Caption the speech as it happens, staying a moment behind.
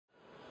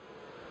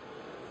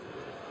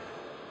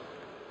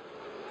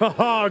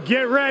Oh,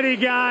 get ready,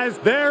 guys.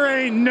 There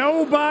ain't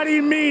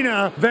nobody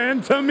meaner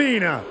than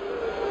Tamina.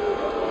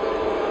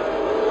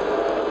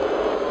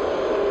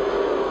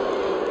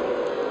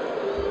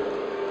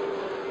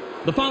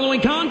 The following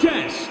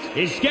contest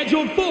is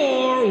scheduled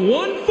for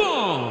one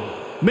fall.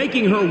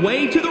 Making her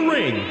way to the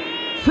ring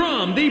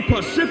from the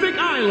Pacific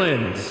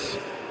Islands,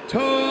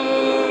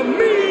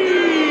 Tamina!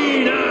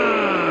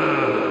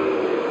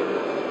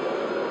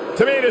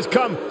 Tamina's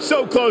come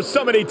so close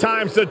so many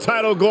times to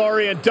title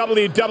glory in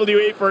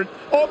WWE for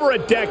over a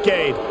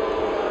decade.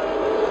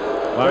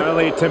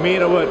 Finally,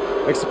 Tamina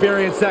would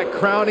experience that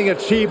crowning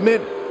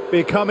achievement,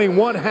 becoming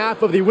one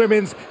half of the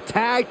women's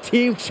tag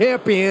team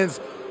champions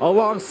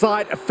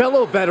alongside a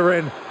fellow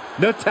veteran,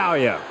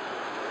 Natalya.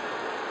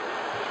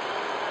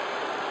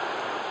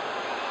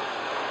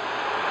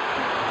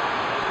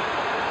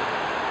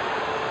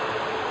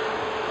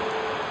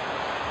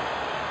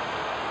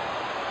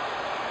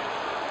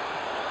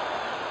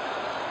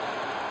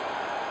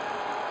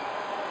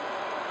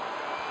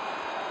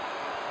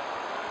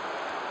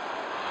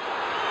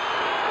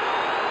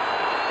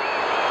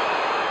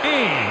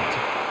 And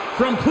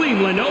from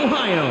Cleveland,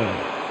 Ohio,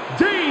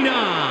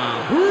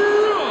 Dana Brooke.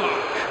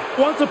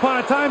 Once upon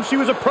a time, she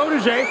was a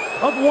protege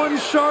of one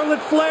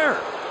Charlotte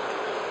Flair.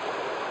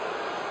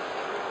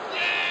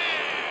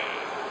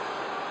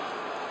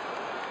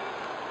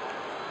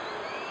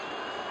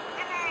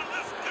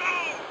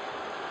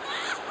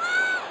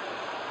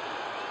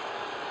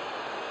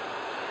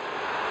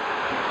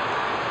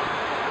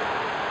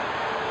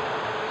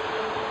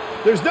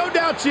 There's no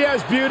doubt she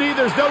has beauty,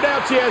 there's no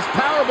doubt she has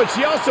power, but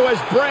she also has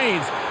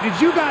brains. Did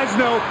you guys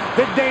know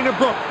that Dana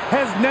Brooke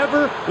has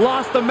never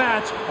lost a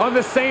match on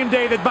the same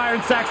day that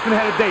Byron Saxton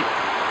had a date?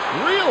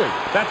 Really?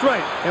 That's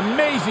right.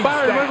 Amazing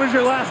Byron, stat. when was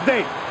your last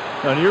date?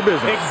 None of your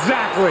business.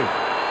 Exactly.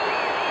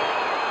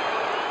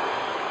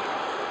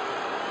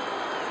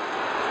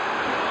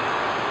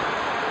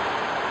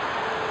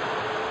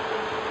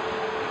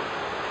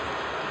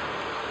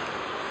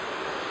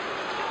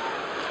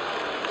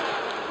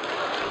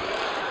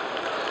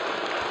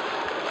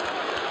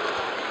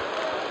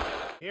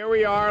 Here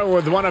we are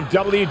with one of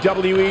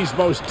WWE's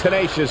most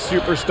tenacious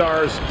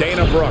superstars,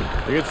 Dana Brooke.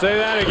 You could say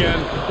that again.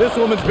 This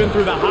woman's been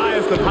through the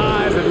highest of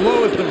highs and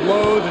lowest of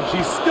lows, and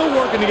she's still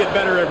working to get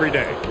better every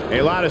day.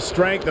 A lot of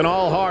strength and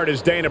all heart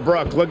is Dana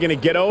Brooke, looking to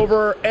get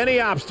over any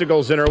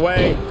obstacles in her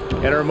way,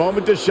 and her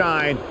moment to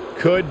shine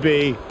could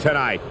be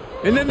tonight.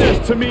 And then there's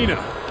Tamina.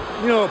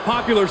 You know, a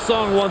popular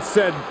song once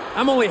said,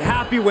 "I'm only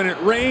happy when it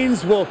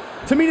rains." Well,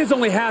 Tamina's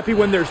only happy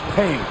when there's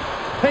pain.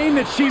 Pain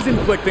that she's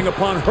inflicting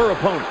upon her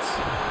opponents.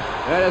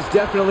 That is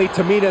definitely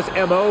Tamina's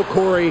M.O.,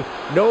 Corey.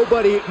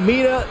 Nobody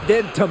meaner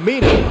than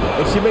Tamina,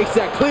 and she makes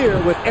that clear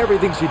with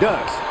everything she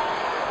does.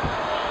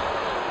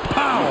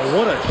 Pow,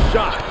 what a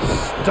shot.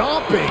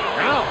 Stomping.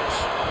 Ouch.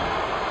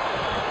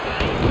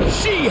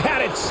 She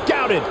had it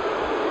scouted.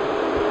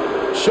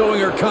 Showing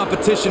her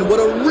competition what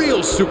a real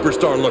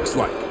superstar looks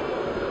like.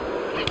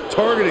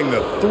 Targeting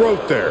the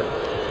throat there.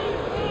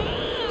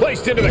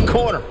 Placed into the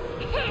corner.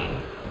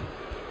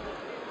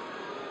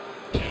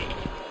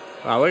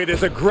 Wow, look at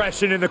this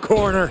aggression in the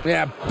corner.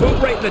 Yeah, boot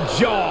right in the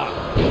jaw.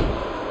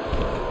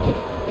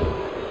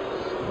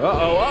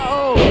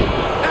 Uh-oh.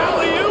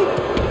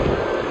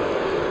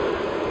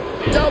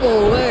 Alley-oop.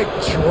 Double leg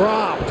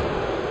drop.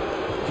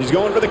 She's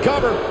going for the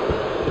cover.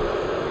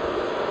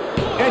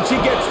 And she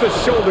gets the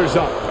shoulders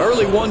up.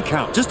 Early 1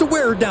 count, just to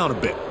wear her down a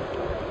bit.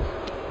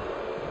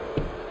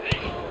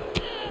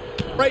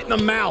 Right in the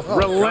mouth. Oh,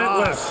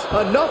 relentless.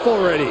 God. Enough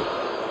already.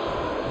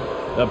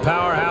 The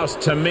powerhouse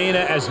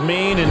Tamina as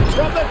mean, and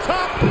from the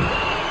top.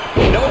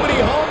 Nobody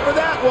home for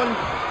that one.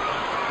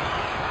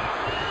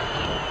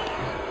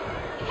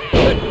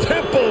 The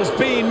temple's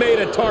being made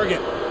a target.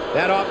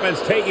 That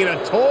offense taking a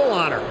toll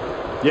on her.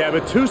 Yeah,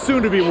 but too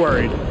soon to be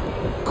worried.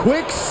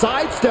 Quick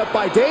sidestep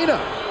by Dana.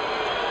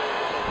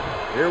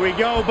 Here we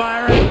go,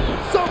 Byron.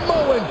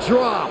 Samoan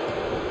drop.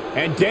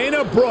 And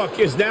Dana Brooke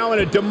is now in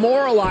a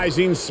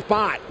demoralizing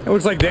spot. It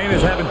looks like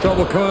Dana's having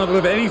trouble coming up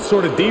with any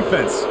sort of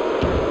defense.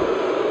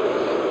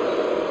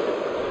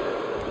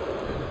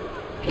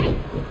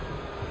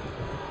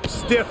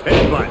 Stiff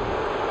headbutt.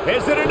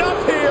 Is it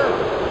enough here?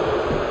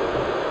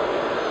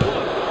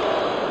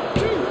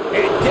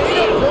 And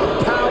Dana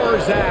Brooke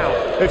powers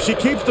out. If she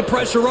keeps the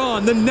pressure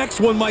on, the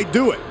next one might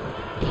do it.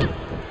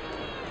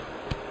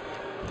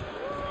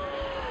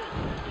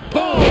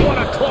 Boom, what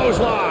a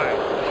clothesline.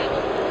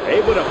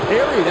 Able to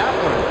parry that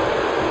one.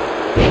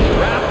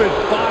 Rapid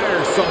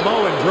fire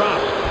Samoan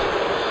drop.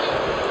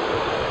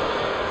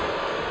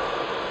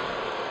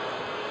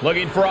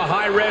 Looking for a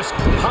high-risk,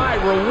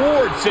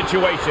 high-reward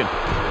situation.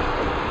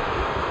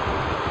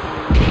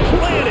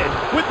 Planted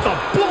with the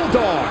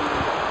Bulldog.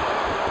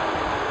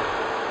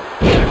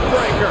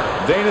 Neckbreaker.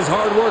 Dana's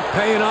hard work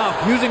paying off,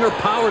 using her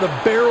power to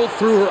barrel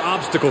through her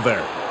obstacle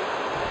there.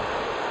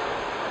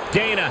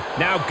 Dana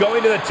now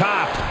going to the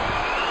top.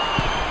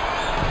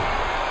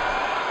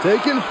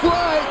 Taking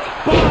flight.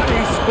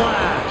 Body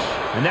splash.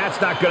 And that's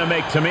not going to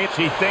make Tamina.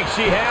 She thinks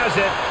she has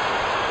it.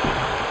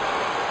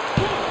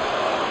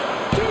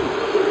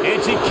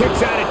 And she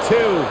kicks at it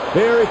too.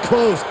 Very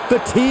close. The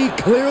T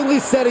clearly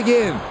setting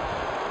in.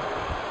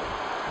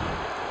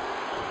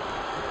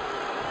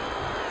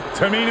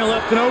 Tamina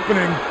left an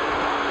opening.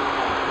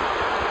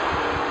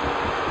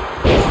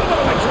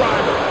 Stomach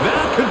driver.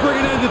 That could bring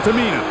an end to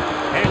Tamina.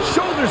 And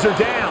shoulders are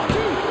down.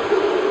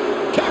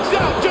 Kicks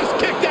out, just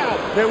kicked out.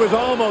 It was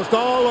almost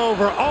all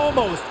over,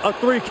 almost a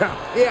 3 count.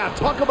 Yeah,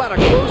 talk about a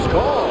close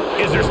call.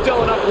 Is there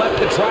still enough left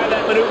to try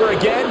that maneuver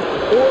again?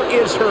 Or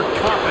is her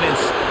confidence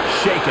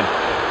shaken?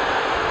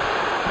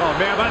 Oh,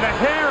 man, by the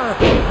hair.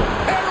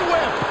 Hair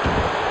whip.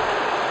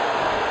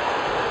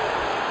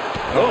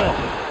 Oh,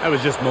 that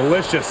was just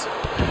malicious.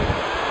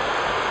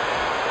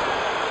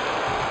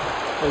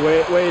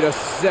 Wait a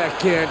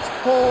second.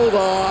 Hold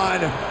on.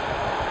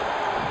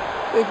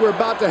 I think we're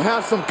about to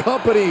have some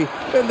company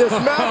in this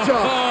matchup.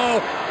 Oh,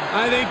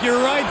 I think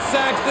you're right,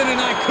 Saxton, and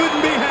I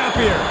couldn't be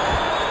happier.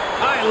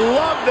 I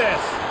love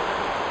this.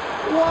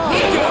 Wow.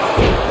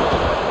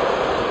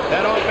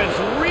 That offense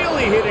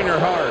really hitting her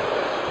hard.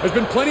 There's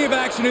been plenty of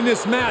action in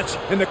this match,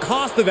 and the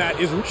cost of that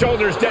is...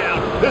 Shoulders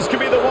down. This could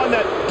be the one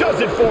that does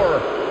it for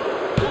her.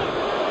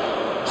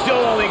 Still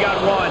only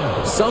got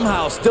one.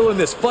 Somehow still in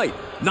this fight.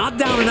 Not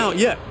down and out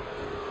yet.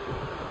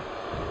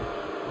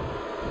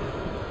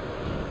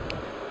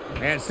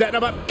 And setting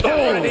him up.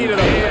 Oh, knee to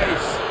the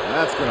face.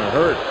 That's going to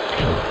hurt.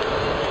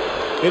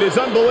 It is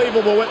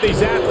unbelievable what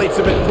these athletes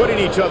have been putting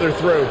each other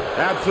through.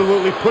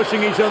 Absolutely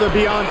pushing each other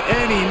beyond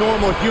any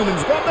normal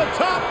humans. From the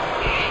top.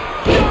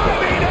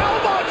 Diving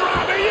elbow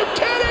drop. Are you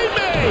kidding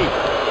me?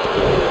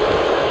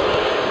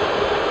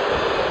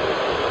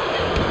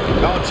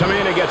 Oh,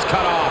 Tamina gets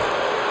cut off.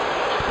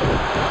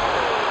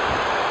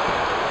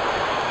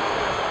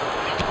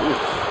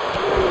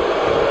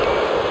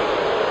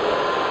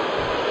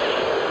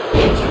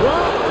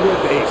 Dropped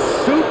with a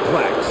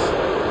suplex.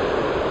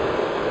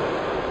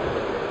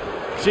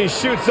 She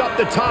shoots up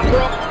the top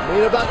rope.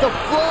 Ain't about to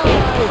fly.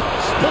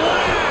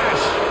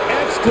 Splash!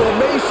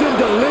 Exclamation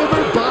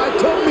delivered by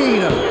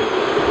Tamina.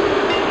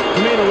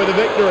 Tamina with a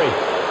victory.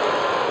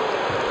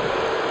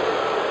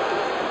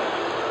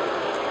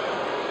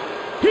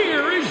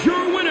 Here is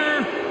your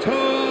winner,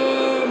 Tamina!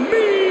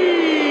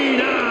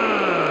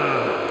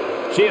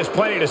 She has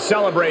plenty to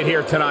celebrate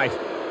here tonight.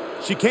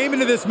 She came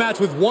into this match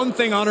with one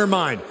thing on her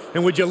mind,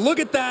 and would you look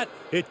at that,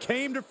 it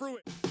came to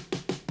fruition.